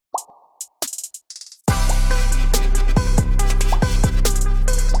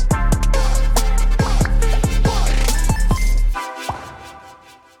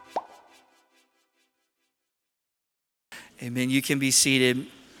Amen. You can be seated.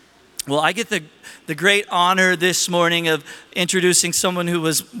 Well, I get the great honor this morning of introducing someone who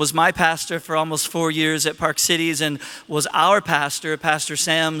was my pastor for almost 4 years at Park Cities and was our pastor, Pastor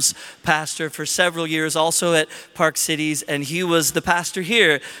Sam's pastor for several years also at Park Cities. And he was the pastor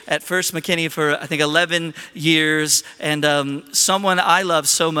here at First McKinney for, I think, 11 years. And someone I love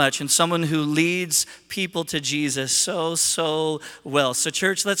so much and someone who leads people to Jesus so well. So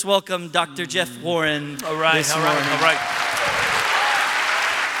church, let's welcome Dr. Jeff Warren. All right.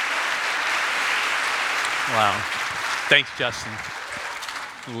 Wow. Thanks, Justin.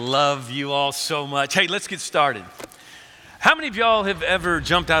 Love you all so much. Hey, let's get started. How many of y'all have ever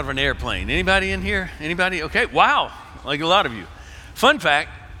jumped out of an airplane? Anybody in here? Anybody? Okay. Wow. Like a lot of you. Fun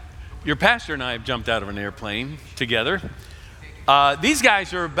fact, your pastor and I have jumped out of an airplane together. These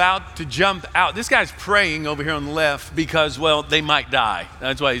guys are about to jump out. This guy's praying over here on the left because, well, they might die.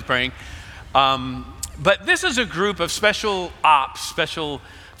 That's why he's praying. But this is a group of special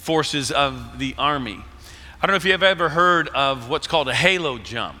forces of the Army. I don't know if you have ever heard of what's called a H.A.L.O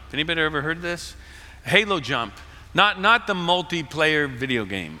jump. Anybody ever heard of this? H.A.L.O jump. Not the multiplayer video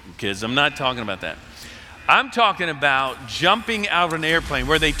game, kids. I'm not talking about that. I'm talking about jumping out of an airplane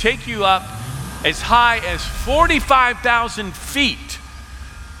where they take you up as high as 45,000 feet.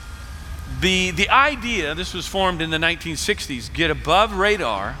 The idea, this was formed in the 1960s, get above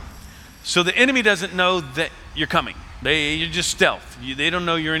radar so the enemy doesn't know that you're coming. You're just stealth. They don't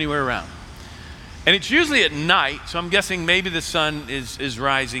know you're anywhere around. And it's usually at night, so I'm guessing maybe the sun is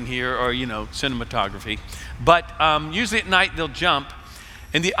rising here or, cinematography. But usually at night they'll jump.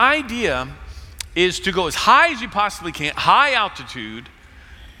 And the idea is to go as high as you possibly can, high altitude,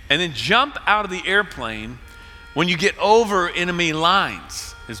 and then jump out of the airplane when you get over enemy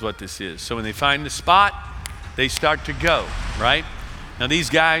lines, is what this is. So when they find the spot, they start to go, right? Now these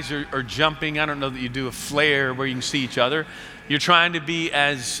guys are jumping. I don't know that you do a flare where you can see each other. You're trying to be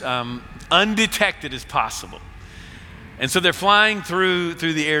as undetected as possible. And so they're flying through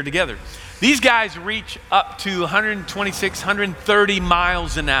the air together. These guys reach up to 126, 130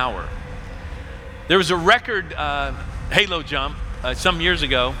 miles an hour. There was a record H.A.L.O jump some years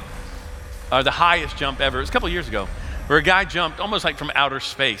ago, the highest jump ever. It was a couple years ago, where a guy jumped almost like from outer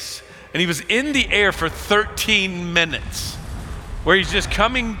space. And he was in the air for 13 minutes, where he's just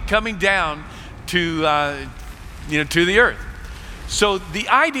coming down to the earth. So the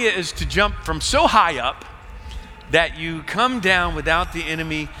idea is to jump from so high up that you come down without the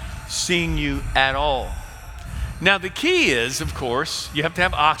enemy seeing you at all. Now the key is, of course, you have to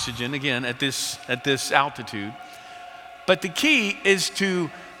have oxygen again at this altitude. But the key is to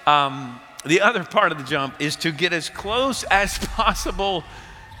the other part of the jump is to get as close as possible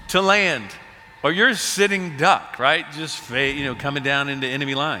to land, or you're sitting duck, right? Just coming down into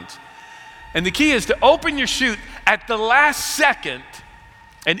enemy lines. And the key is to open your chute at the last second,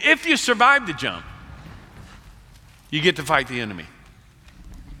 and if you survive the jump, you get to fight the enemy.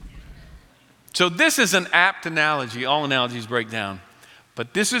 So this is an apt analogy. All analogies break down.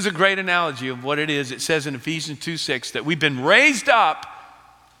 But this is a great analogy of what it is. It says in Ephesians 2:6 that we've been raised up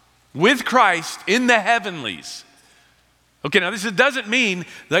with Christ in the heavenlies. Okay, now this doesn't mean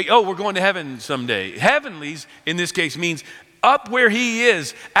like, we're going to heaven someday. Heavenlies, in this case, means up where he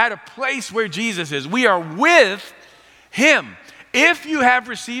is, at a place where Jesus is. We are with him. If you have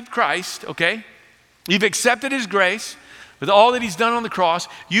received Christ, okay, you've accepted his grace with all that he's done on the cross,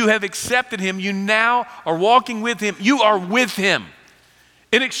 you have accepted him, you now are walking with him, you are with him,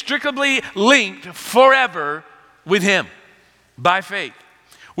 inextricably linked forever with him by faith.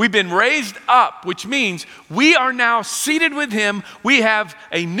 We've been raised up, which means we are now seated with him. We have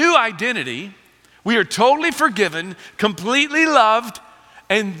a new identity. We are totally forgiven, completely loved,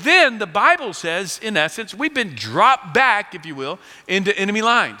 and then the Bible says, in essence, we've been dropped back, if you will, into enemy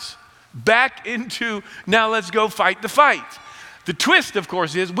lines. Back into, now let's go fight the fight. The twist, of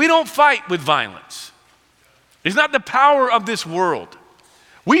course, is we don't fight with violence. It's not the power of this world.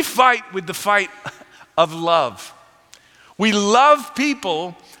 We fight with the fight of love. We love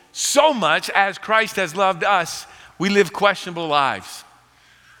people so much as Christ has loved us, we live questionable lives.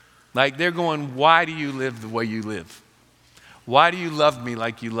 Like they're going, why do you live the way you live? Why do you love me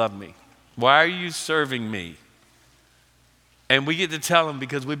like you love me? Why are you serving me? And we get to tell them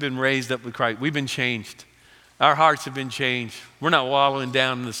because we've been raised up with Christ. We've been changed. Our hearts have been changed. We're not wallowing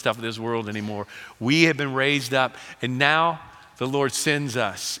down in the stuff of this world anymore. We have been raised up, and now the Lord sends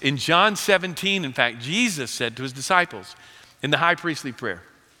us. In John 17, in fact, Jesus said to his disciples in the high priestly prayer,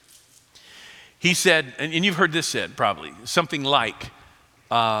 he said, and you've heard this said probably, something like,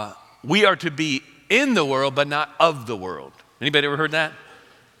 we are to be in the world, but not of the world. Anybody ever heard that?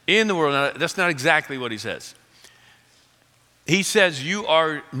 In the world. Now, that's not exactly what he says. he says, you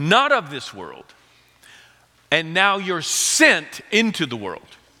are not of this world, and now you're sent into the world.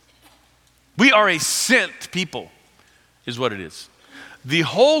 We are a sent people, is what it is. The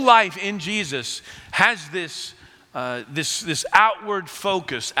whole life in Jesus has this outward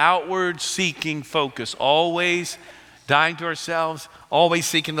focus, outward seeking focus, always dying to ourselves, always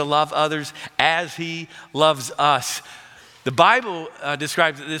seeking to love others as he loves us. The Bible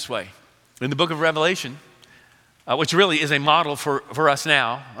describes it this way. In the book of Revelation, which really is a model for us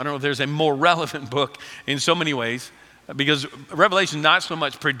now. I don't know if there's a more relevant book in so many ways, because Revelation is not so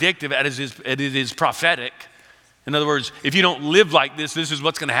much predictive as it is prophetic. In other words, if you don't live like this is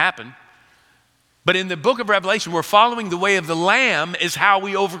what's going to happen. But in the book of Revelation, we're following the way of the Lamb is how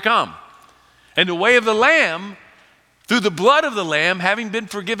we overcome. And the way of the Lamb, through the blood of the Lamb, having been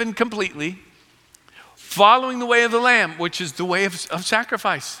forgiven completely, following the way of the Lamb, which is the way of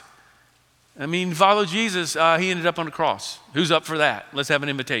sacrifice. I mean, follow Jesus, he ended up on the cross. Who's up for that? Let's have an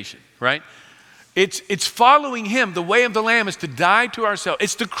invitation, right? It's following him. The way of the Lamb is to die to ourselves.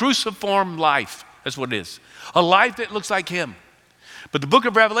 It's the cruciform life. That's what it is. A life that looks like him. But the book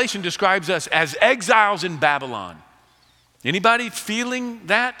of Revelation describes us as exiles in Babylon. Anybody feeling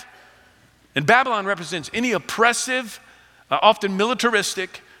that? And Babylon represents any oppressive, often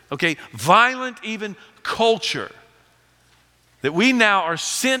militaristic, violent even culture that we now are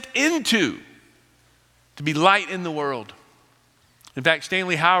sent into to be light in the world. In fact,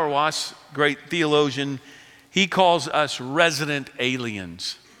 Stanley Hauerwas, great theologian, he calls us resident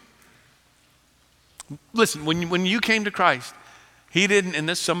aliens. Listen, when you came to Christ, he didn't, and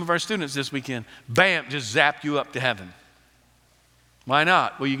this some of our students this weekend, bam, just zap you up to heaven. Why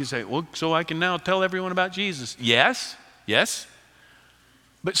not? Well, you can say, well, so I can now tell everyone about Jesus. Yes.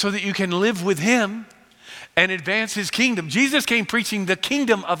 But so that you can live with him and advance his kingdom. Jesus came preaching the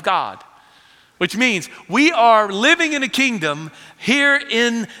kingdom of God, which means we are living in a kingdom here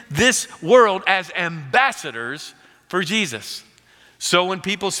in this world as ambassadors for Jesus. So when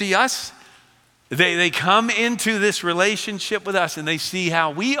people see us, they come into this relationship with us and they see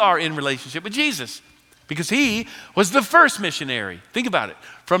how we are in relationship with Jesus, because he was the first missionary. Think about it.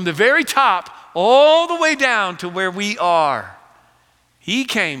 From the very top all the way down to where we are, he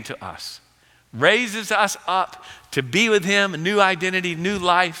came to us, raises us up to be with him, a new identity, new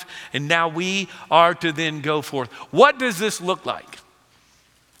life, and now we are to then go forth. What does this look like?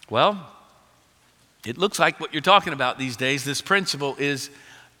 Well, it looks like what you're talking about these days. This principle is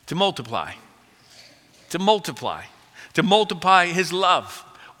to multiply. To multiply his love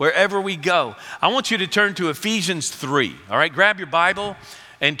wherever we go. I want you to turn to Ephesians 3, all right? Grab your Bible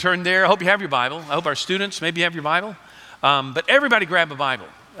and turn there. I hope you have your Bible. I hope our students maybe have your Bible. But everybody grab a Bible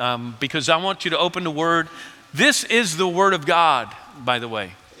because I want you to open the Word. This is the Word of God, by the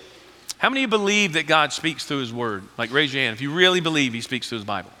way. How many of you believe that God speaks through his Word? Like, raise your hand if you really believe he speaks through his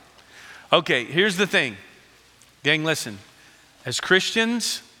Bible. Okay, here's the thing. Gang, listen. As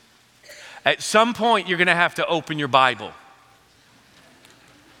Christians, at some point, you're going to have to open your Bible.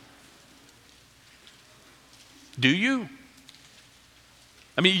 Do you?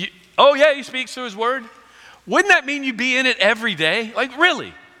 I mean, oh yeah, he speaks through his word. Wouldn't that mean you'd be in it every day? Like,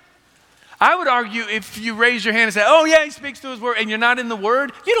 really? I would argue if you raise your hand and say, oh yeah, he speaks through his word, and you're not in the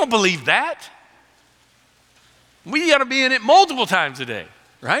word, you don't believe that. We got to be in it multiple times a day,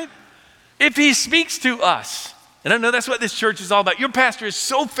 right? If he speaks to us. And I know that's what this church is all about. Your pastor is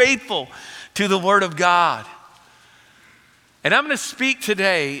so faithful to the Word of God. And I'm going to speak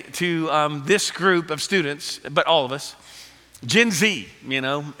today to this group of students, but all of us, Gen Z,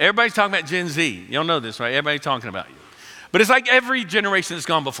 Everybody's talking about Gen Z. You don't know this, right? Everybody's talking about you. But it's like every generation that's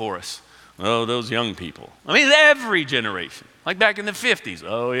gone before us. Oh, those young people. I mean, every generation. Like back in the 50s.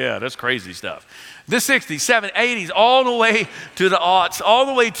 Oh, yeah, that's crazy stuff. The 60s, 70s, 80s, all the way to the aughts, all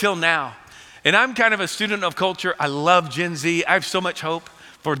the way till now. And I'm kind of a student of culture. I love Gen Z. I have so much hope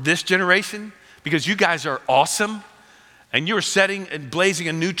for this generation because you guys are awesome and you're setting and blazing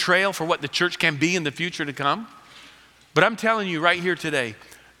a new trail for what the church can be in the future to come. But I'm telling you right here today,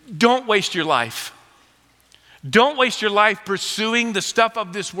 don't waste your life. Don't waste your life pursuing the stuff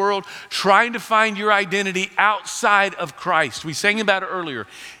of this world, trying to find your identity outside of Christ. We sang about it earlier.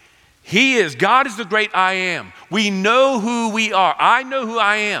 God is the great I am. We know who we are. I know who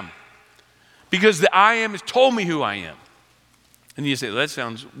I am. Because the I am has told me who I am. And you say, well, that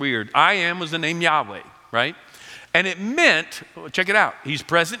sounds weird. I am was the name Yahweh, right? And it meant, check it out, he's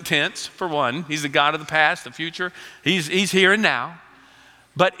present tense for one. He's the God of the past, the future. He's here and now.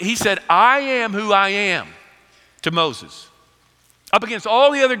 But he said, I am who I am to Moses. Up against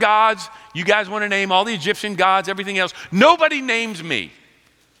all the other gods, you guys want to name all the Egyptian gods, everything else. Nobody names me,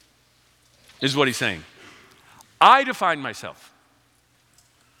 is what he's saying. I define myself.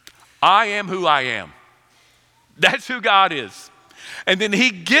 I am who I am. That's who God is. And then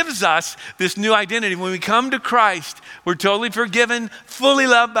he gives us this new identity. When we come to Christ, we're totally forgiven, fully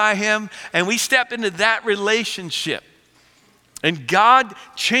loved by him, and we step into that relationship. And God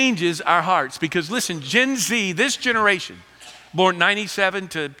changes our hearts because listen, Gen Z, this generation, born 97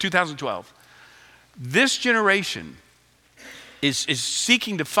 to 2012, this generation is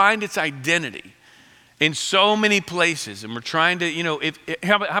seeking to find its identity in so many places. And we're trying to,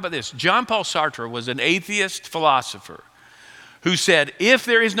 how about this? John Paul Sartre was an atheist philosopher who said, if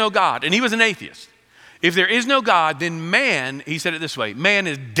there is no God, and he was an atheist, if there is no God, then man, he said it this way, man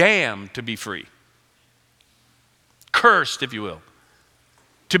is damned to be free. Cursed, if you will,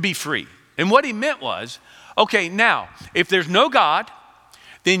 to be free. And what he meant was, okay, now, if there's no God,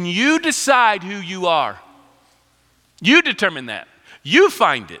 then you decide who you are. You determine that. You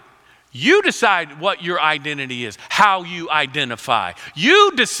find it. You decide what your identity is, how you identify.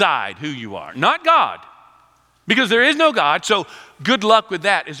 You decide who you are, not God. Because there is no God, so good luck with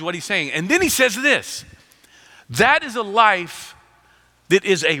that is what he's saying. And then he says this, that is a life that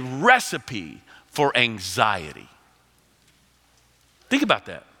is a recipe for anxiety. Think about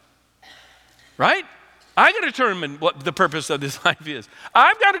that, right? I got to determine what the purpose of this life is.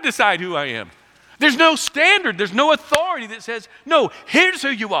 I've got to decide who I am. There's no standard, there's no authority that says, no, here's who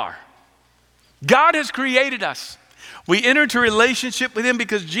you are. God has created us. We enter into a relationship with him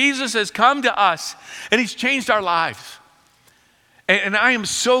because Jesus has come to us and he's changed our lives. And I am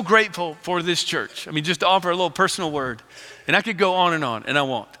so grateful for this church. I mean, just to offer a little personal word. And I could go on, and I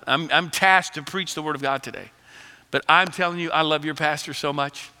won't. I'm tasked to preach the word of God today. But I'm telling you, I love your pastor so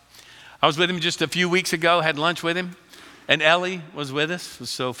much. I was with him just a few weeks ago, had lunch with him, and Ellie was with us. It was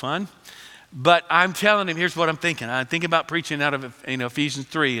so fun. But I'm telling him, here's what I'm thinking. I'm thinking about preaching out of Ephesians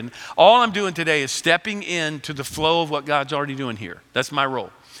 3. And all I'm doing today is stepping into the flow of what God's already doing here. That's my role.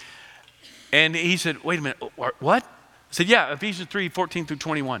 And he said, wait a minute, what? I said, yeah, Ephesians 3, 14 through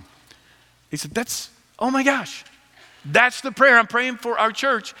 21. He said, oh my gosh. That's the prayer I'm praying for our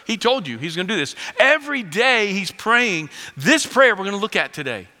church. He told you he's going to do this. Every day he's praying this prayer we're going to look at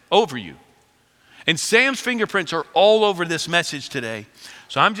today over you. And Sam's fingerprints are all over this message today.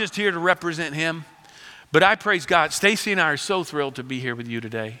 So I'm just here to represent him. But I praise God. Stacy and I are so thrilled to be here with you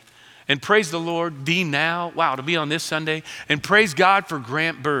today. And praise the Lord, Dean now, wow, to be on this Sunday. And praise God for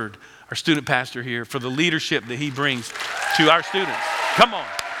Grant Bird, our student pastor here, for the leadership that he brings to our students. Come on.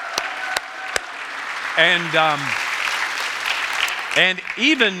 And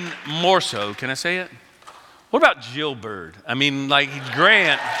even more so, can I say it? What about Jill Bird? I mean, like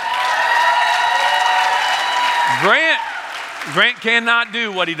Grant cannot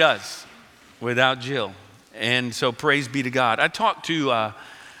do what he does without Jill. And so praise be to God. I talked to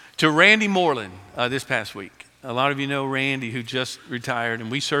Randy Moreland this past week. A lot of you know Randy, who just retired, and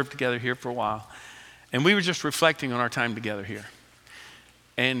we served together here for a while. And we were just reflecting on our time together here.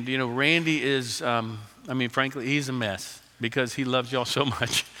 And, Randy is, frankly, he's a mess because he loves y'all so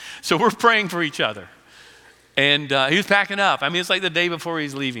much. So we're praying for each other. And he was packing up. It's like the day before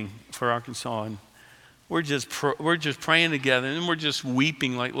he's leaving for Arkansas. And we're just praying together, and we're just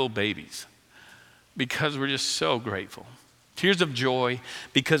weeping like little babies because we're just so grateful. Tears of joy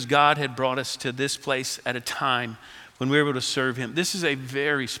because God had brought us to this place at a time when we were able to serve him. This is a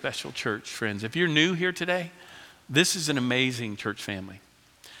very special church, friends. If you're new here today, this is an amazing church family.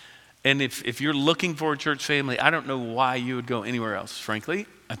 And if you're looking for a church family, I don't know why you would go anywhere else, frankly.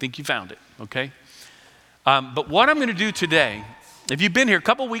 I think you found it, okay? But what I'm going to do today, if you've been here a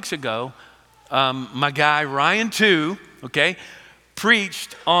couple weeks ago, my guy Ryan too, okay,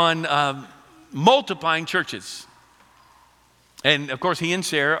 preached on multiplying churches. And of course, he and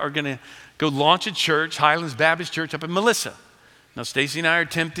Sarah are going to go launch a church, Highlands Baptist Church up in Melissa. Now, Stacy and I are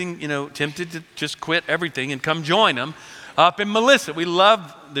tempted to just quit everything and come join them up in Melissa. We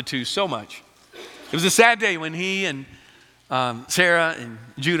love the two so much. It was a sad day when he and Sarah and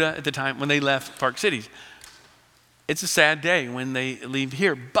Judah at the time, when they left Park Cities. It's a sad day when they leave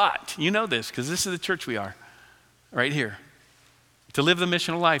here, but you know this, because this is the church we are, right here. To live the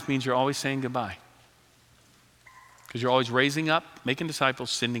missional life means you're always saying goodbye. Because you're always raising up, making disciples,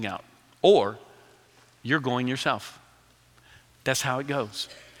 sending out. Or you're going yourself. That's how it goes.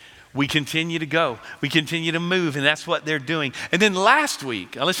 We continue to go. We continue to move, and that's what they're doing. And then last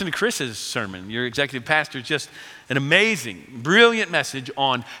week, I listened to Chris's sermon, your executive pastor, just an amazing, brilliant message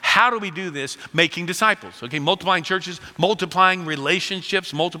on how do we do this, making disciples, okay? Multiplying churches, multiplying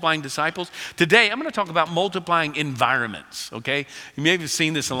relationships, multiplying disciples. Today, I'm going to talk about multiplying environments, okay? You may have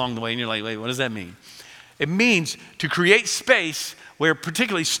seen this along the way, and you're like, wait, what does that mean? It means to create space where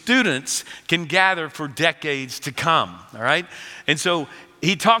particularly students can gather for decades to come, all right? And so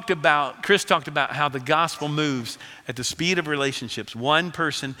Chris talked about how the gospel moves at the speed of relationships, one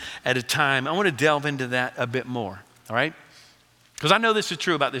person at a time. I want to delve into that a bit more, all right? Because I know this is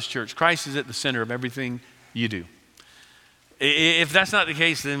true about this church. Christ is at the center of everything you do. If that's not the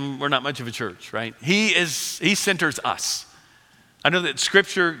case, then we're not much of a church, right? He centers us. I know that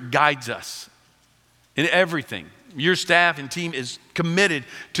Scripture guides us in everything. Your staff and team is committed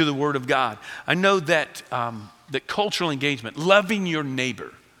to the Word of God. I know that that cultural engagement, loving your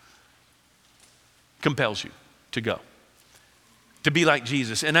neighbor, compels you to go, to be like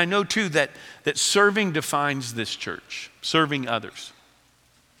Jesus. And I know too that serving defines this church, serving others.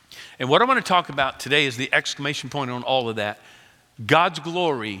 And what I want to talk about today is the exclamation point on all of that. God's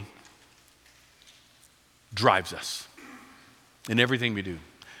glory drives us in everything we do.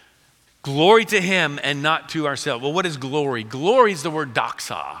 Glory to Him and not to ourselves. Well, what is glory? Glory is the word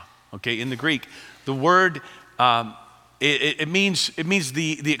doxa, okay, in the Greek. The word, it means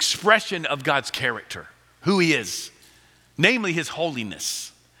the expression of God's character, who He is, namely His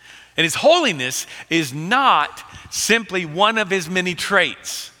holiness. And His holiness is not simply one of His many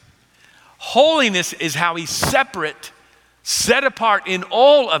traits. Holiness is how He's separate, set apart in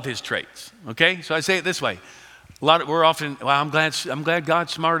all of His traits, okay? So I say it this way. I'm glad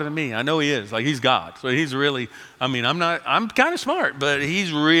God's smarter than me. I know He is, like He's God. So He's really, I'm kind of smart, but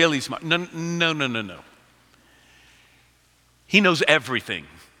He's really smart. No. He knows everything.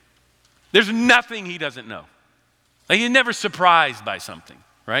 There's nothing He doesn't know. Like He's never surprised by something,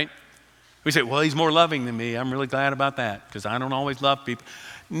 right? We say, well, He's more loving than me. I'm really glad about that because I don't always love people.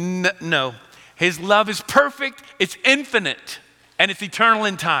 No, His love is perfect, it's infinite, and it's eternal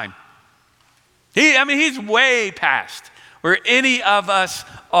in time. He's way past where any of us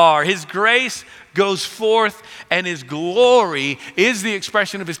are. His grace goes forth and His glory is the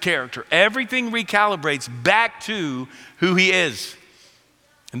expression of His character. Everything recalibrates back to who He is.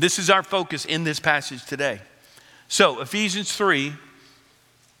 And this is our focus in this passage today. So Ephesians 3,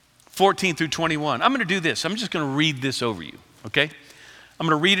 14 through 21. I'm going to do this. I'm just going to read this over you, okay? I'm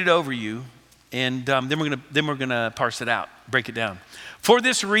going to read it over you and then we're going to parse it out, break it down. For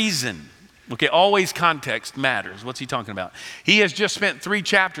this reason, okay, always context matters. What's he talking about? He has just spent 3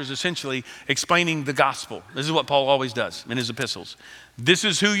 chapters essentially explaining the gospel. This is what Paul always does in his epistles. This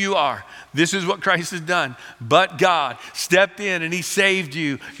is who you are. This is what Christ has done. But God stepped in and He saved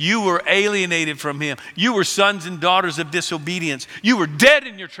you. You were alienated from Him. You were sons and daughters of disobedience. You were dead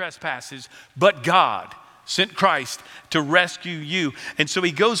in your trespasses, but God sent Christ to rescue you. And so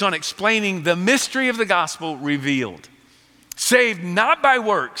he goes on explaining the mystery of the gospel revealed. Saved not by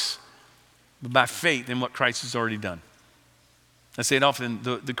works, but by faith in what Christ has already done. I say it often,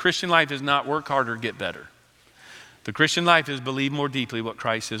 the Christian life is not work harder, get better. The Christian life is believe more deeply what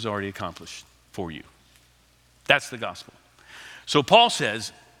Christ has already accomplished for you. That's the gospel. So Paul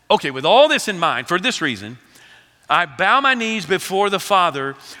says, okay, with all this in mind, for this reason, I bow my knees before the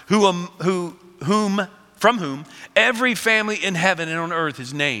Father from whom every family in heaven and on earth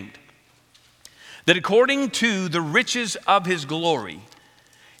is named, that according to the riches of His glory,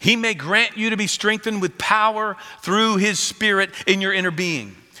 He may grant you to be strengthened with power through His Spirit in your inner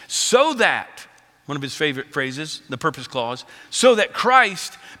being, so that, one of his favorite phrases, the purpose clause, so that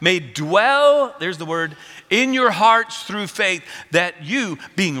Christ may dwell, there's the word, in your hearts through faith, that you,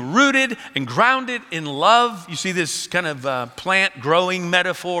 being rooted and grounded in love, you see this kind of plant growing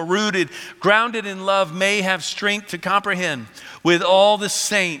metaphor, rooted, grounded in love, may have strength to comprehend with all the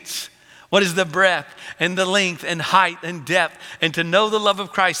saints what is the breadth and the length and height and depth, and to know the love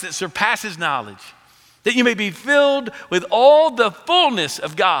of Christ that surpasses knowledge, that you may be filled with all the fullness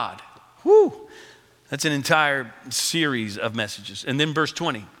of God. Whew. That's an entire series of messages. And then verse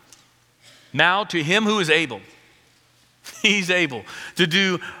 20. Now to Him who is able, He's able to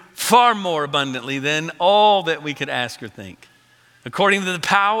do far more abundantly than all that we could ask or think, according to the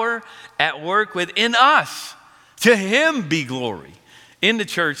power at work within us. To Him be glory in the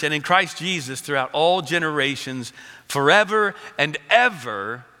church and in Christ Jesus throughout all generations, forever and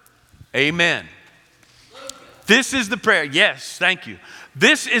ever. Amen. This is the prayer. Yes, thank you.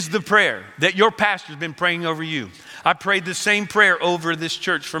 This is the prayer that your pastor's been praying over you. I prayed the same prayer over this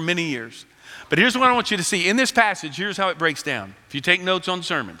church for many years. But here's what I want you to see. In this passage, here's how it breaks down. If you take notes on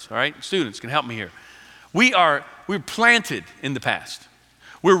sermons, all right? Students can help me here. We're planted in the past.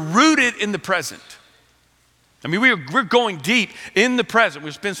 We're rooted in the present. I mean, we're going deep in the present.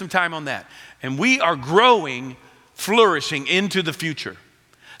 We'll spend some time on that. And we are growing, flourishing into the future.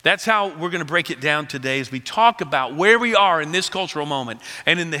 That's how we're going to break it down today as we talk about where we are in this cultural moment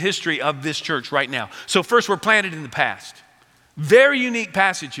and in the history of this church right now. So first, we're planted in the past. Very unique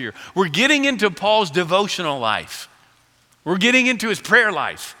passage here. We're getting into Paul's devotional life. We're getting into his prayer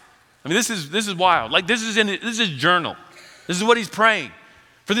life. I mean, this is wild. Like this is his journal. This is what he's praying.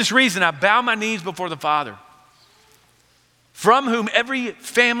 For this reason, I bow my knees before the Father, from whom every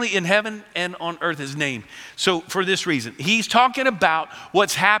family in heaven and on earth is named. So for this reason, he's talking about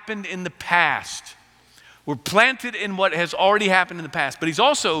what's happened in the past. We're planted in what has already happened in the past. But he's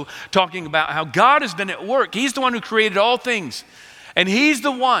also talking about how God has been at work. He's the one who created all things. And he's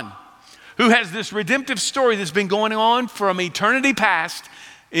the one who has this redemptive story that's been going on from eternity past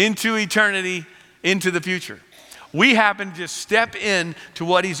into eternity into the future. We happen to just step in to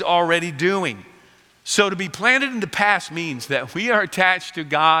what he's already doing. So to be planted in the past means that we are attached to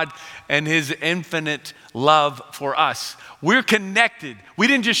God and his infinite love for us. We're connected. We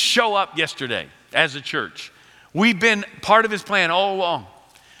didn't just show up yesterday as a church. We've been part of his plan all along.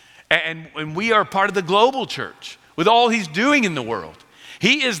 And we are part of the global church with all he's doing in the world.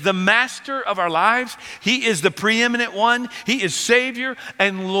 He is the master of our lives. He is the preeminent one. He is Savior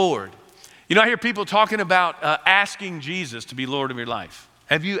and Lord. You know, I hear people talking about asking Jesus to be Lord of your life.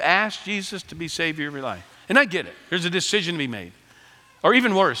 Have you asked Jesus to be Savior of your life? And I get it. There's a decision to be made. Or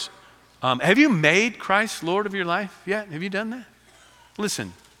even worse, have you made Christ Lord of your life yet? Have you done that?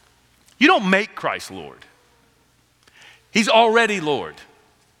 Listen, you don't make Christ Lord. He's already Lord.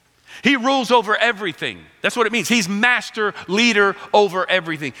 He rules over everything. That's what it means. He's master, leader over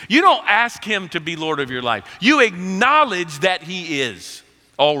everything. You don't ask him to be Lord of your life. You acknowledge that he is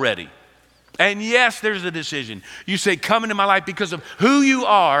already. And yes, there's a decision. You say, come into my life because of who you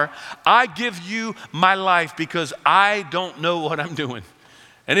are. I give you my life because I don't know what I'm doing.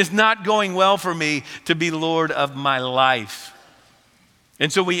 And it's not going well for me to be Lord of my life.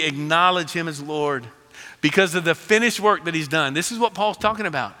 And so we acknowledge him as Lord because of the finished work that he's done. This is what Paul's talking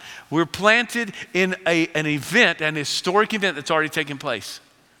about. We're planted in an event, an historic event that's already taken place.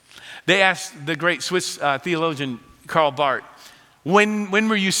 They asked the great Swiss theologian Karl Barth, when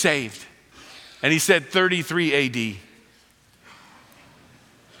were you saved? And he said 33 AD.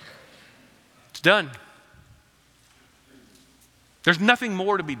 It's done. There's nothing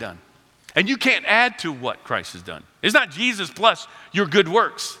more to be done. And you can't add to what Christ has done. It's not Jesus plus your good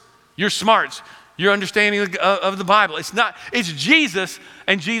works, your smarts, your understanding of the Bible. It's Jesus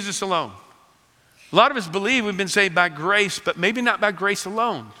and Jesus alone. A lot of us believe we've been saved by grace, but maybe not by grace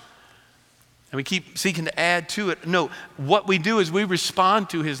alone. And we keep seeking to add to it. No, what we do is we respond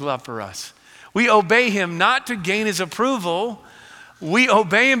to his love for us. We obey him not to gain his approval. We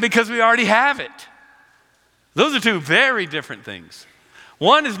obey him because we already have it. Those are two very different things.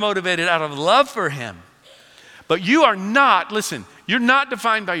 One is motivated out of love for him. But you are not, listen, you're not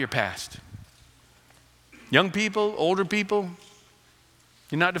defined by your past. Young people, older people,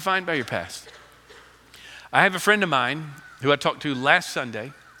 you're not defined by your past. I have a friend of mine who I talked to last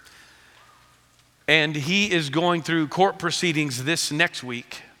Sunday, and he is going through court proceedings this next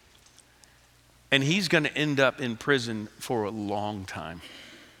week. And he's going to end up in prison for a long time.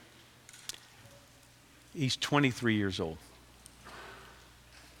 He's 23 years old.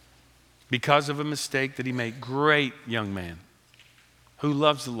 Because of a mistake that he made. Great young man who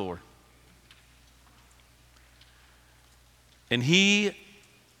loves the Lord. And he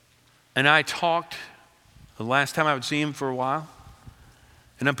and I talked the last time I would see him for a while.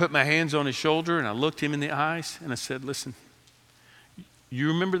 And I put my hands on his shoulder and I looked him in the eyes and I said, listen, you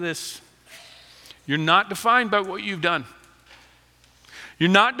remember this? You're not defined by what you've done. You're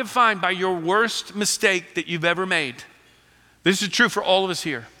not defined by your worst mistake that you've ever made. This is true for all of us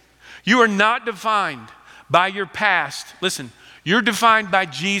here. You are not defined by your past. Listen, you're defined by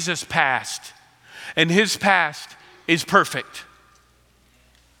Jesus' past. And his past is perfect.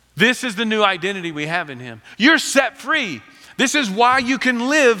 This is the new identity we have in him. You're set free. This is why you can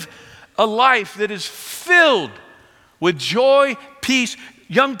live a life that is filled with joy, peace.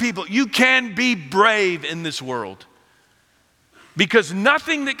 Young people, you can be brave in this world because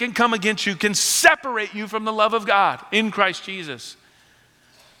nothing that can come against you can separate you from the love of God in Christ Jesus.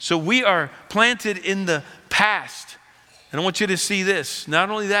 So we are planted in the past. And I want you to see this. Not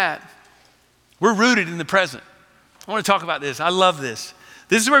only that, we're rooted in the present. I want to talk about this. I love this.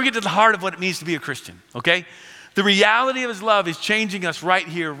 This is where we get to the heart of what it means to be a Christian, okay? The reality of his love is changing us right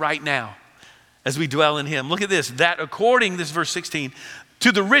here, right now, as we dwell in him. Look at this. That according, this is verse 16,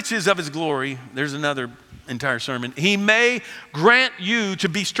 to the riches of his glory, there's another entire sermon, he may grant you to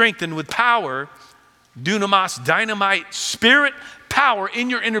be strengthened with power, dunamis, dynamite, spirit, power in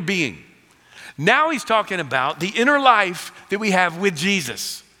your inner being. Now he's talking about the inner life that we have with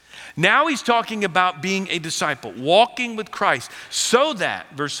Jesus. Now he's talking about being a disciple, walking with Christ, so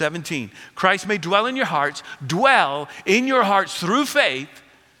that, verse 17, Christ may dwell in your hearts through faith,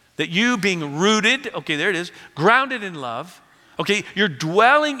 that you being rooted, okay, there it is, grounded in love, okay, you're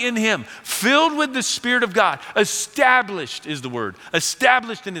dwelling in him, filled with the Spirit of God, established is the word,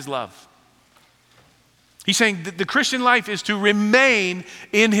 established in his love. He's saying that the Christian life is to remain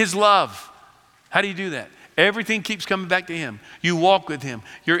in his love. How do you do that? Everything keeps coming back to him. You walk with him.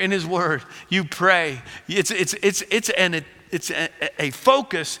 You're in his word. You pray. It's a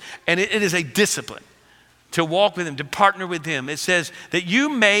focus, and it is a discipline to walk with him, to partner with him. It says that you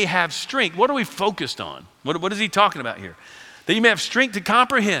may have strength. What are we focused on? What is he talking about here? That you may have strength to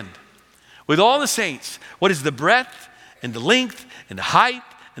comprehend with all the saints what is the breadth and the length and the height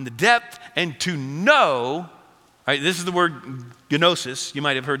and the depth, and to know. All right, this is the word gnosis. You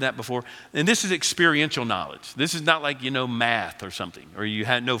might have heard that before. And this is experiential knowledge. This is not like you know math or something, or you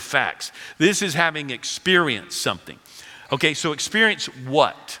know facts. This is having experienced something. Okay, so experience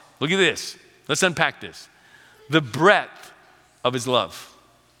what? Look at this. Let's unpack this. The breadth of his love.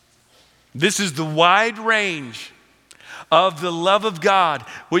 This is the wide range of the love of God,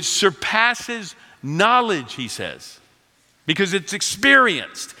 which surpasses knowledge, he says, because it's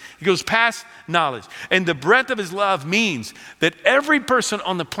experienced. It goes past knowledge. And the breadth of his love means that every person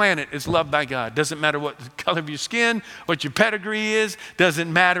on the planet is loved by God. Doesn't matter what the color of your skin, what your pedigree is,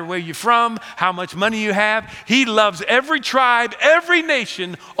 doesn't matter where you're from, how much money you have. He loves every tribe, every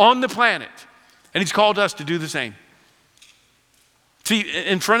nation on the planet. And he's called us to do the same. See,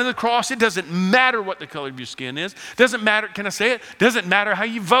 in front of the cross, it doesn't matter what the color of your skin is. Doesn't matter, can I say it? Doesn't matter how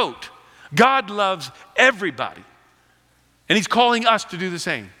you vote. God loves everybody. And he's calling us to do the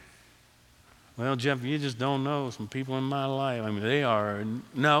same. Well, Jeff, you just don't know some people in my life. I mean, they are,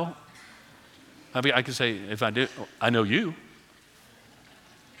 no. I mean, I could say, if I do, I know you.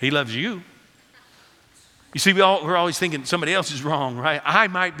 He loves you. You see, we're always thinking somebody else is wrong, right? I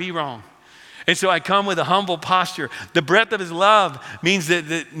might be wrong. And so I come with a humble posture. The breadth of his love means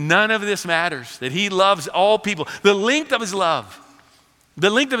that none of this matters, that he loves all people. The length of his love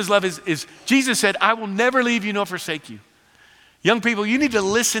is Jesus said, I will never leave you nor forsake you. Young people, you need to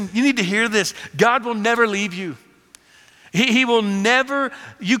listen. You need to hear this. God will never leave you. He will never,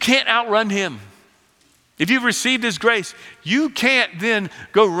 you can't outrun him. If you've received his grace, you can't then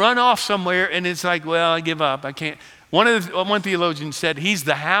go run off somewhere and it's like, well, I give up. I can't. One theologian said, he's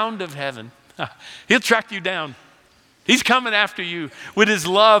the hound of heaven. He'll track you down. He's coming after you with his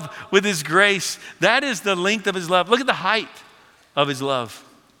love, with his grace. That is the length of his love. Look at the height of his love.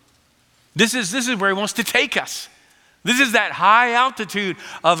 This is where he wants to take us. This is that high altitude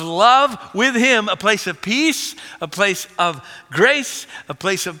of love with him, a place of peace, a place of grace, a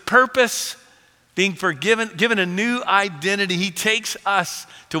place of purpose, being forgiven, given a new identity. He takes us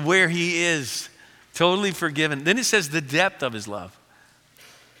to where he is, totally forgiven. Then it says the depth of his love.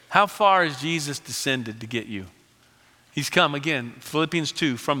 How far has Jesus descended to get you? He's come, again, Philippians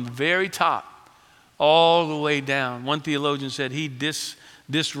 2, from the very top all the way down. One theologian said he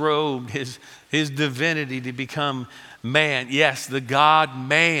disrobed his divinity to become man. Yes, the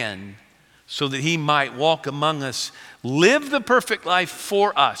God-man, so that he might walk among us, live the perfect life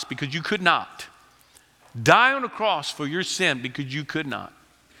for us, because you could not. Die on a cross for your sin, because you could not.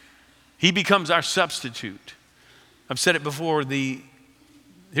 He becomes our substitute. I've said it before,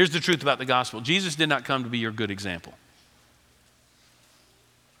 here's the truth about the gospel. Jesus did not come to be your good example.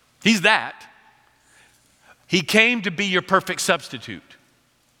 He's that. He came to be your perfect substitute.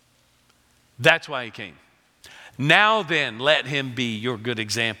 That's why he came. Now then, let him be your good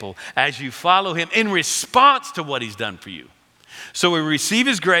example as you follow him in response to what he's done for you. So we receive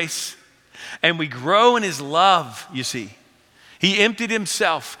his grace and we grow in his love, you see. He emptied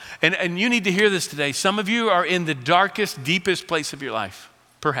himself. And you need to hear this today. Some of you are in the darkest, deepest place of your life,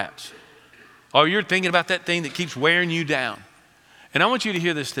 perhaps. Or you're thinking about that thing that keeps wearing you down. And I want you to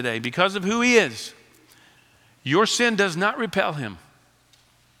hear this today. Because of who he is, your sin does not repel him.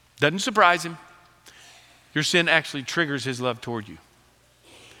 Doesn't surprise him. Your sin actually triggers his love toward you,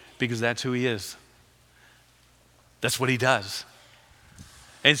 because that's who he is. That's what he does.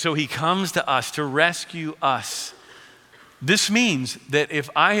 And so he comes to us to rescue us. This means that if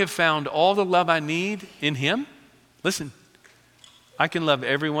I have found all the love I need in him, listen, I can love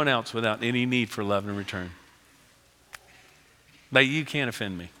everyone else without any need for love in return. Like, you can't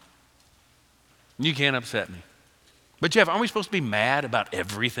offend me. You can't upset me. But Jeff, aren't we supposed to be mad about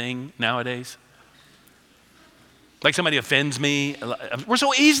everything nowadays? Like somebody offends me. We're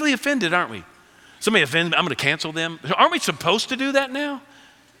so easily offended, aren't we? Somebody offends me, I'm going to cancel them. Aren't we supposed to do that now?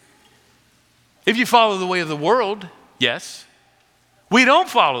 If you follow the way of the world, yes. We don't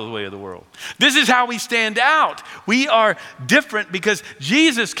follow the way of the world. This is how we stand out. We are different because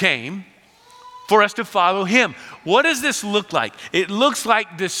Jesus came for us to follow him. What does this look like? It looks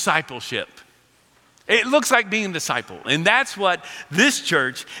like discipleship. It looks like being a disciple. And that's what this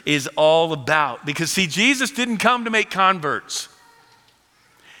church is all about. Because see, Jesus didn't come to make converts.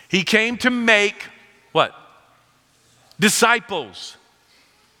 He came to make what? Disciples.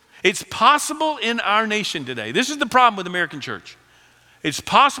 It's possible in our nation today. This is the problem with American church. It's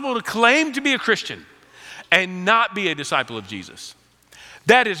possible to claim to be a Christian and not be a disciple of Jesus.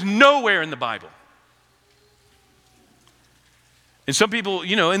 That is nowhere in the Bible. And some people,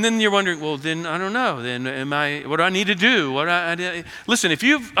 and then you're wondering, well, then I don't know. Then what do I need to do? Listen, if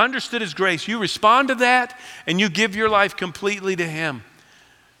you've understood his grace, you respond to that and you give your life completely to him.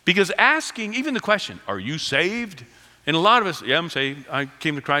 Because asking, even the question, are you saved? And a lot of us, yeah, I'm saved. I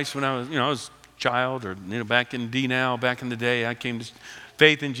came to Christ when I was a child, or back in back in the day, I came to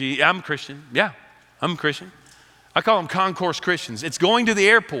faith in Jesus. I'm a Christian. Yeah, I'm a Christian. I call them concourse Christians. It's going to the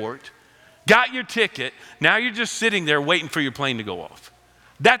airport, got your ticket, now you're just sitting there waiting for your plane to go off.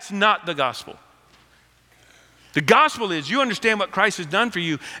 That's not the gospel. The gospel is you understand what Christ has done for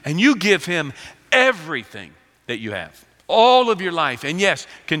you, and you give him everything that you have. All of your life. And yes,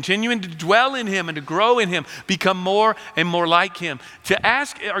 continuing to dwell in him and to grow in him, become more and more like him. To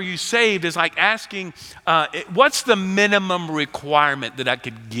ask, are you saved, is like asking, what's the minimum requirement that I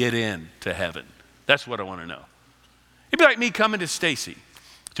could get in to heaven? That's what I want to know. It'd be like me coming to Stacy,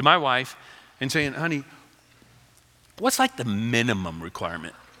 to my wife, and saying, honey, what's like the minimum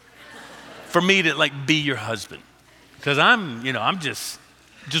requirement for me to like be your husband? Because I'm just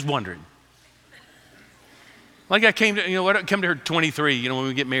wondering. Like I came to, come to her 23, when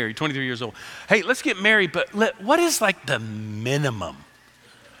we get married, 23 years old. Hey, let's get married, but what is like the minimum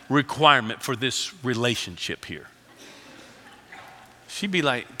requirement for this relationship here? She'd be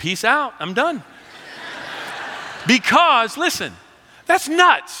like, peace out, I'm done. Because, listen, that's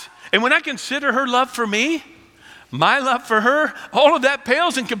nuts. And when I consider her love for me, my love for her, all of that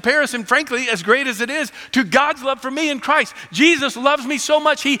pales in comparison, frankly, as great as it is, to God's love for me in Christ. Jesus loves me so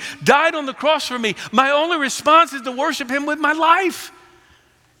much, he died on the cross for me. My only response is to worship him with my life.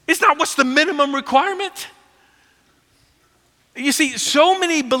 It's not what's the minimum requirement. You see, so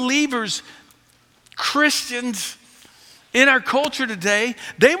many believers, Christians in our culture today,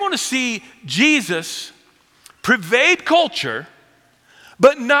 they want to see Jesus pervade culture,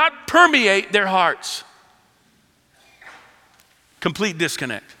 but not permeate their hearts. Complete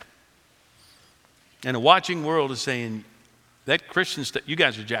disconnect. And a watching world is saying, that Christian stuff, you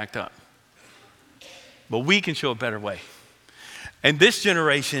guys are jacked up. But we can show a better way. And this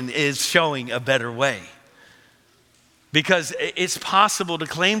generation is showing a better way. Because it's possible to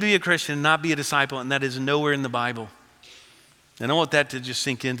claim to be a Christian and not be a disciple, and that is nowhere in the Bible. And I want that to just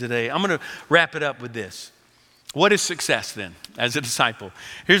sink in today. I'm going to wrap it up with this. What is success then as a disciple?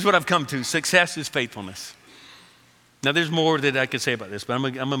 Here's what I've come to. Success is faithfulness. Now, there's more that I could say about this, but I'm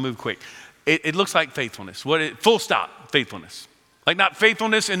going to move quick. It looks like faithfulness. Full stop, faithfulness. Like not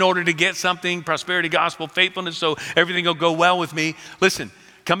faithfulness in order to get something, prosperity gospel, faithfulness so everything will go well with me. Listen,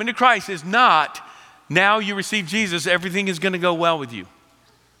 coming to Christ is not now you receive Jesus, everything is going to go well with you.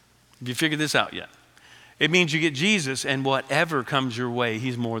 Have you figured this out yet? It means you get Jesus and whatever comes your way,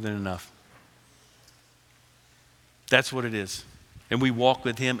 he's more than enough. That's what it is. And we walk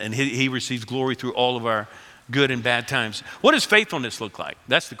with him and he receives glory through all of our good and bad times. What does faithfulness look like?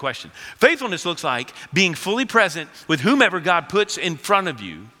 That's the question. Faithfulness looks like being fully present with whomever God puts in front of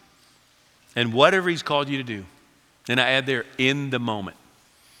you and whatever he's called you to do. And I add there, in the moment.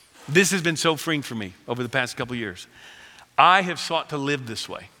 This has been so freeing for me over the past couple years. I have sought to live this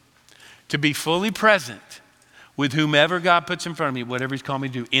way, to be fully present with whomever God puts in front of me, whatever he's called me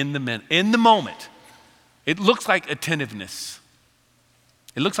to do in the moment. It looks like attentiveness.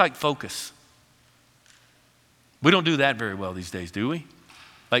 It looks like focus. We don't do that very well these days, do we?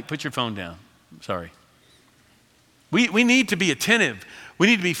 Like, put your phone down. Sorry. We need to be attentive. We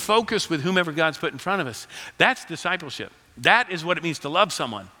need to be focused with whomever God's put in front of us. That's discipleship. That is what it means to love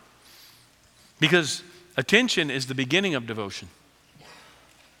someone. Because attention is the beginning of devotion.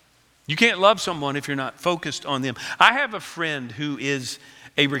 You can't love someone if you're not focused on them. I have a friend who is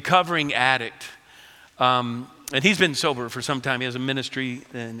a recovering addict. And he's been sober for some time. He has a ministry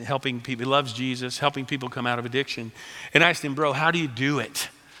and helping people. He loves Jesus, helping people come out of addiction. And I asked him, bro, how do you do it?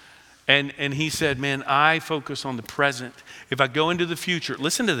 And he said, man, I focus on the present. If I go into the future,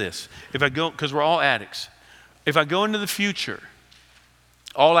 listen to this. Because we're all addicts. If I go into the future,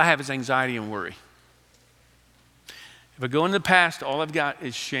 all I have is anxiety and worry. If I go into the past, all I've got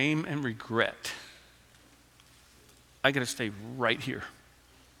is shame and regret. I got to stay right here,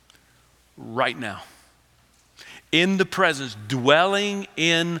 right now, in the presence, dwelling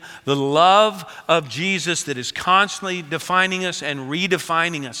in the love of Jesus that is constantly defining us and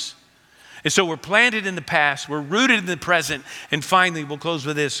redefining us. And so we're planted in the past, we're rooted in the present, and finally, we'll close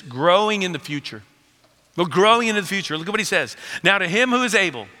with this, growing in the future. We're growing into the future. Look at what he says. Now to him who is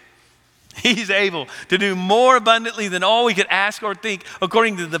able, he's able to do more abundantly than all we could ask or think,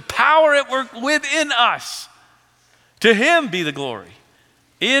 according to the power at work within us. To him be the glory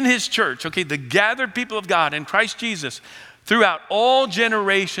in his church, okay, the gathered people of God in Christ Jesus throughout all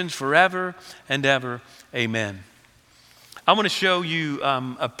generations forever and ever. Amen. I want to show you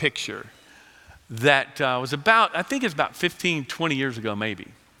a picture that was about, I think it's about 15, 20 years ago maybe.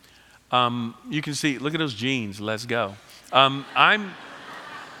 You can see, look at those jeans, let's go. I'm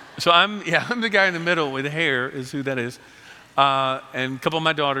the guy in the middle with hair is who that is. And a couple of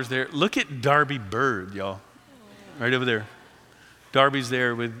my daughters there. Look at Darby Bird, y'all, right over there. Darby's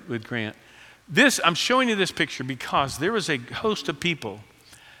there with Grant. I'm showing you this picture because there was a host of people.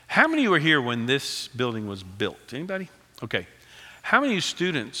 How many of you were here when this building was built? Anybody? Okay. How many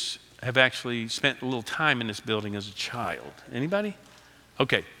students have actually spent a little time in this building as a child? Anybody?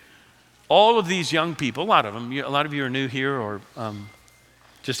 Okay. All of these young people, a lot of them, a lot of you are new here or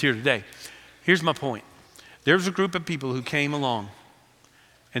just here today. Here's my point. There's a group of people who came along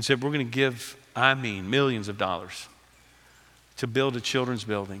and said, we're going to give, millions of dollars to build a children's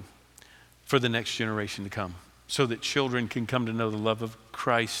building for the next generation to come so that children can come to know the love of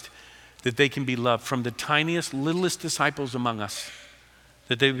Christ, that they can be loved from the tiniest, littlest disciples among us,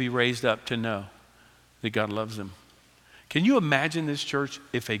 that they would be raised up to know that God loves them. Can you imagine this church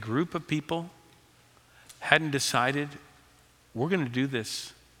if a group of people hadn't decided, we're going to do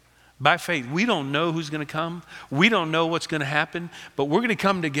this by faith? We don't know who's going to come. We don't know what's going to happen, but we're going to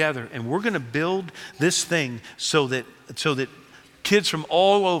come together and we're going to build this thing so that kids from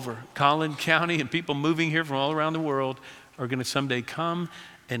all over Collin County and people moving here from all around the world are going to someday come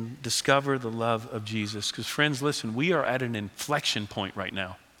and discover the love of Jesus. Because friends, listen, we are at an inflection point right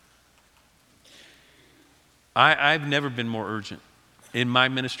now. I've never been more urgent in my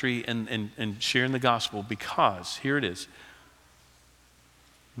ministry and sharing the gospel because, here it is,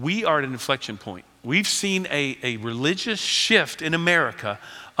 we are at an inflection point. We've seen a religious shift in America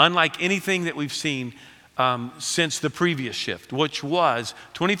unlike anything that we've seen since the previous shift, which was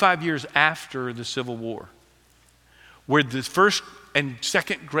 25 years after the Civil War, where the first and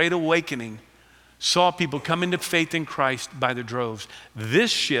second Great Awakening saw people come into faith in Christ by the droves. This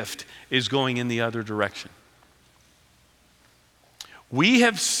shift is going in the other direction. We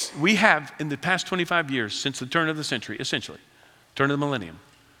have in the past 25 years, since the turn of the century, essentially, turn of the millennium,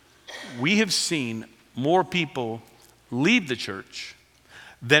 we have seen more people leave the church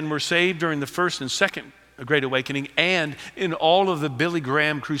than were saved during the first and second Great Awakening and in all of the Billy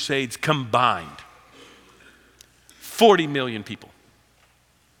Graham crusades combined. 40 million people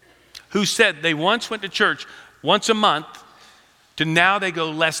who said they once went to church once a month to now they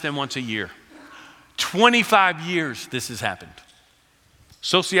go less than once a year. 25 years this has happened.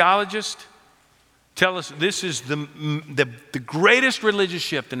 Sociologists tell us this is the greatest religious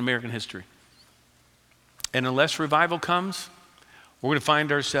shift in American history. And unless revival comes, we're going to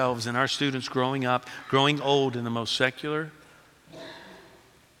find ourselves and our students growing up, growing old in the most secular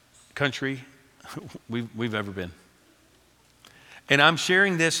country we've ever been. And I'm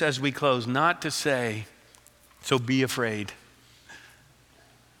sharing this as we close, not to say, so be afraid.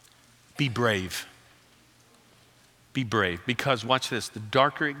 Be brave. Be brave. Because watch this, the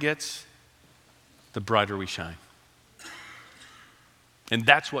darker it gets, the brighter we shine. And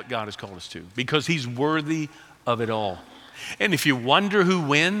that's what God has called us to, because he's worthy of it all. And if you wonder who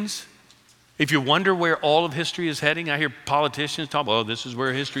wins, if you wonder where all of history is heading, I hear politicians talk, oh, this is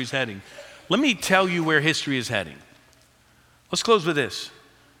where history is heading. Let me tell you where history is heading. Let's close with this.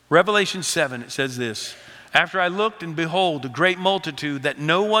 Revelation 7, it says this. After I looked and behold, a great multitude that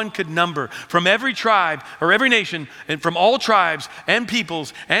no one could number from every tribe or every nation and from all tribes and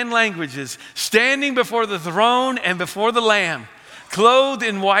peoples and languages, standing before the throne and before the Lamb, clothed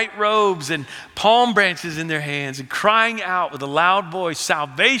in white robes and palm branches in their hands, and crying out with a loud voice,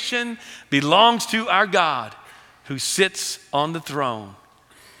 salvation belongs to our God who sits on the throne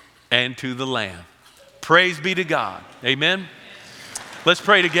and to the Lamb. Praise be to God. Amen. Let's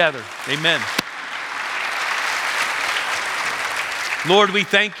pray together. Amen. Lord, we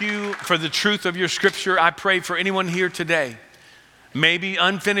thank you for the truth of your scripture. I pray for anyone here today, maybe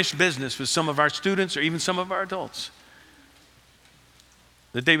unfinished business with some of our students or even some of our adults,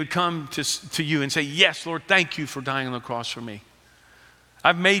 that they would come to you and say, yes, Lord, thank you for dying on the cross for me.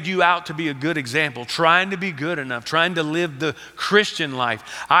 I've made you out to be a good example, trying to be good enough, trying to live the Christian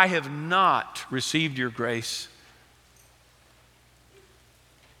life. I have not received your grace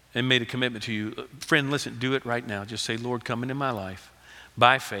and made a commitment to you. Friend, listen, do it right now. Just say, Lord, come into my life.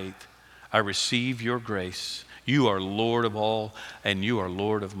 By faith, I receive your grace. You are Lord of all, and you are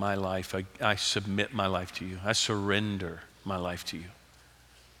Lord of my life. I submit my life to you. I surrender my life to you.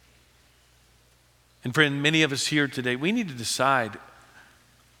 And friend, many of us here today, we need to decide.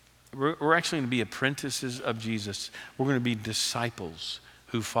 We're actually going to be apprentices of Jesus. We're going to be disciples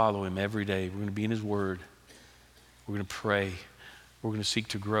who follow him every day. We're going to be in his word. We're going to pray. We're going to seek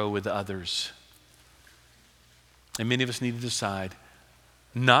to grow with others. And many of us need to decide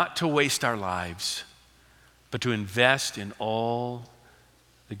not to waste our lives, but to invest in all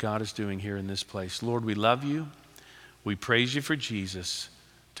that God is doing here in this place. Lord, we love you. We praise you for Jesus,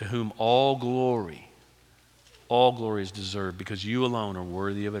 to whom all glory is deserved, because you alone are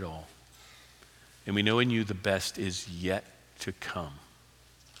worthy of it all. And we know in you the best is yet to come.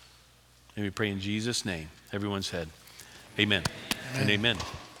 And we pray in Jesus' name. Everyone said, amen. And amen.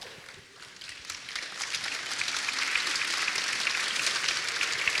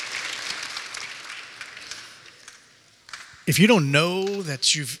 If you don't know that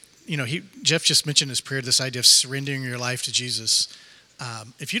Jeff just mentioned his prayer, this idea of surrendering your life to Jesus.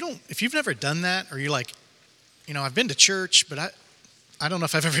 If you've never done that, or you're like, I've been to church, but I don't know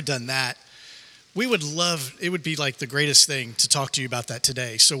if I've ever done that. It would be like the greatest thing to talk to you about that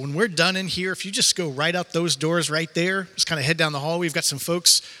today. So when we're done in here, if you just go right out those doors right there, just kind of head down the hall. We've got some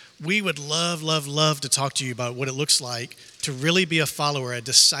folks. We would love, love, love to talk to you about what it looks like to really be a follower, a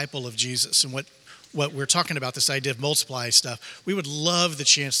disciple of Jesus, and what we're talking about, this idea of multiply stuff. We would love the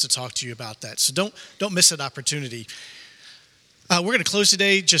chance to talk to you about that. So don't miss that opportunity. We're going to close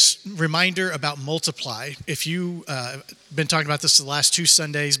today. Just reminder about multiply. If you been talking about this the last 2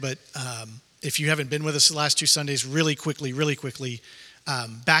 Sundays, but if you haven't been with us the last 2 Sundays, really quickly,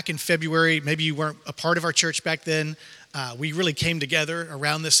 back in February, maybe you weren't a part of our church back then. We really came together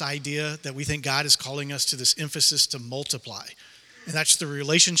around this idea that we think God is calling us to this emphasis to multiply. And that's the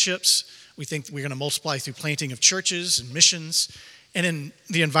relationships. We think we're going to multiply through planting of churches and missions. And in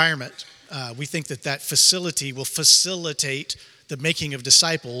the environment, we think that facility will facilitate the making of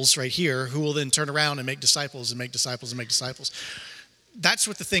disciples right here, who will then turn around and make disciples and make disciples and make disciples. That's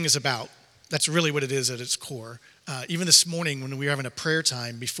what the thing is about. That's really what it is at its core. Even this morning when we were having a prayer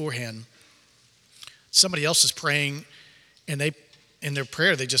time beforehand, somebody else is praying, and in their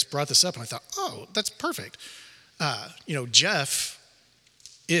prayer, they just brought this up, and I thought, oh, that's perfect. Jeff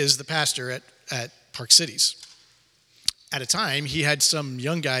is the pastor at Park Cities. At a time, he had some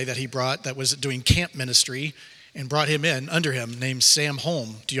young guy that he brought that was doing camp ministry, and brought him in under him, named Sam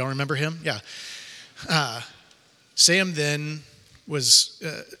Holm. Do y'all remember him? Yeah. Sam then was,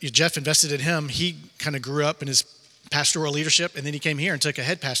 Jeff invested in him. He kind of grew up in his pastoral leadership, and then he came here and took a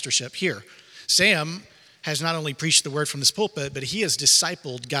head pastorship here. Sam has not only preached the word from this pulpit, but he has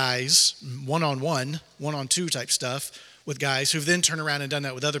discipled guys one-on-one, one-on-two type stuff with guys who've then turned around and done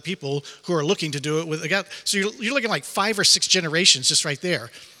that with other people who are looking to do it with a guy. So you're looking like 5 or 6 generations just right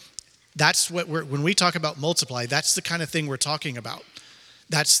there. That's what when we talk about multiply, that's the kind of thing we're talking about.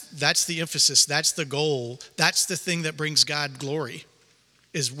 That's the emphasis. That's the goal. That's the thing that brings God glory,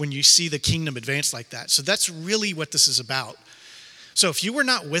 is when you see the kingdom advance like that. So that's really what this is about. So if you were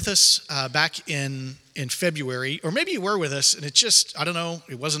not with us back in February, or maybe you were with us and it just, I don't know,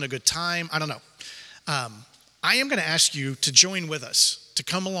 it wasn't a good time, I don't know. I am going to ask you to join with us, to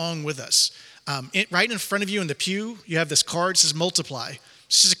come along with us. Right in front of you in the pew, you have this card that says multiply.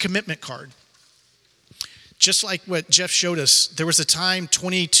 This is a commitment card. Just like what Jeff showed us, there was a time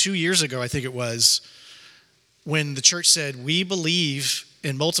 22 years ago, I think it was, when the church said, we believe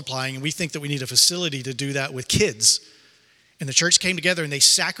in multiplying, and we think that we need a facility to do that with kids. And the church came together and they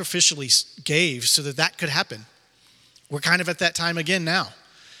sacrificially gave so that could happen. We're kind of at that time again now.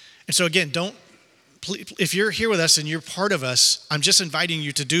 And so again, if you're here with us and you're part of us, I'm just inviting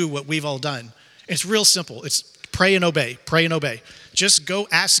you to do what we've all done. It's real simple. It's pray and obey, pray and obey. Just go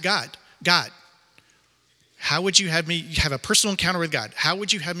ask God, how would you have me have a personal encounter with God? How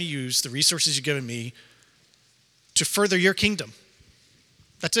would you have me use the resources you've given me to further your kingdom?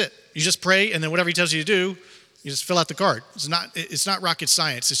 That's it. You just pray, and then whatever he tells you to do, you just fill out the card. It's not rocket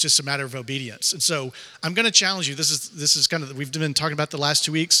science. It's just a matter of obedience. And so I'm going to challenge you. This is kind of, we've been talking about the last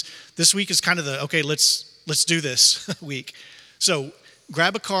 2 weeks. This week is kind of okay, let's do this week. So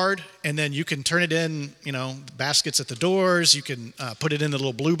grab a card, and then you can turn it in, baskets at the doors. You can put it in the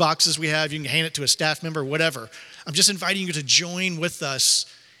little blue boxes we have. You can hand it to a staff member, whatever. I'm just inviting you to join with us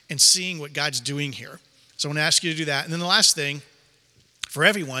in seeing what God's doing here. So I want to ask you to do that. And then the last thing, For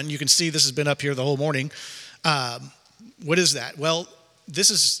everyone, you can see this has been up here the whole morning. What is that? Well, this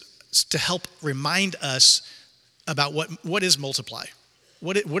is to help remind us about what is multiply.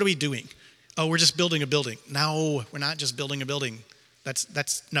 What are we doing? Oh, we're just building a building. No, we're not just building a building.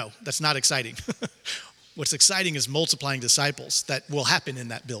 That's not exciting. What's exciting is multiplying disciples that will happen in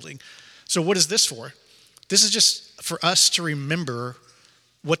that building. So what is this for? This is just for us to remember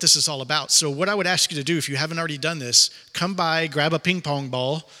what this is all about. So what I would ask you to do, if you haven't already done this, come by, grab a ping pong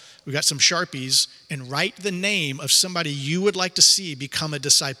ball. We got some Sharpies, and write the name of somebody you would like to see become a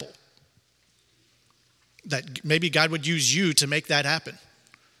disciple. That maybe God would use you to make that happen.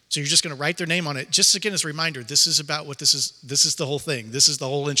 So you're just going to write their name on it, just again as a reminder, this is about what this is. This is the whole thing. This is the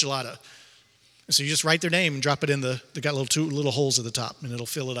whole enchilada. And so you just write their name and drop it in they got two little holes at the top, and it'll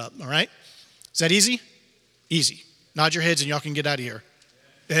fill it up, all right? Is that easy? Easy. Nod your heads and y'all can get out of here.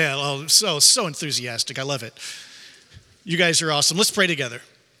 Yeah, well, so enthusiastic. I love it. You guys are awesome. Let's pray together.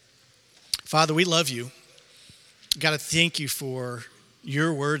 Father, we love you. God, I thank you for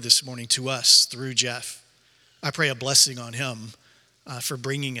your word this morning to us through Jeff. I pray a blessing on him for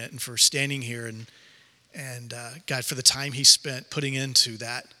bringing it and for standing here and God, for the time he spent putting into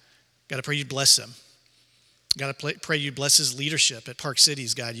that. God, I pray you'd bless him. God, I pray you'd bless his leadership at Park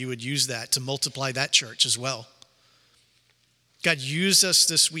Cities. God, you would use that to multiply that church as well. God, use us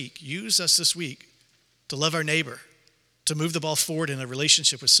this week. Use us this week to love our neighbor, to move the ball forward in a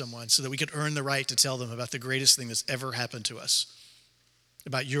relationship with someone so that we could earn the right to tell them about the greatest thing that's ever happened to us,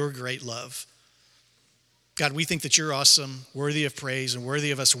 about your great love. God, we think that you're awesome, worthy of praise, and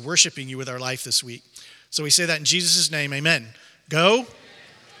worthy of us worshiping you with our life this week. So we say that in Jesus' name, amen. Go.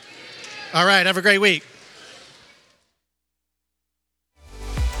 All right, have a great week.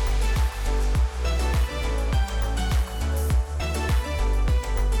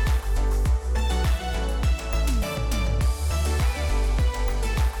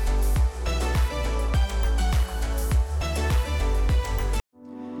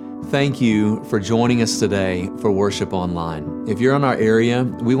 Thank you for joining us today for Worship Online. If you're in our area,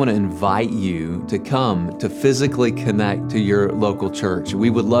 we want to invite you to come to physically connect to your local church. We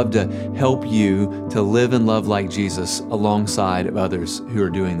would love to help you to live and love like Jesus alongside of others who are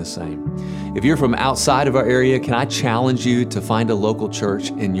doing the same. If you're from outside of our area, can I challenge you to find a local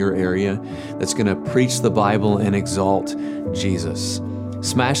church in your area that's going to preach the Bible and exalt Jesus?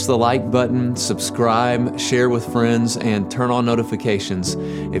 Smash the like button, subscribe, share with friends, and turn on notifications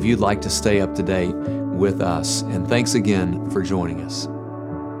if you'd like to stay up to date with us. And thanks again for joining us.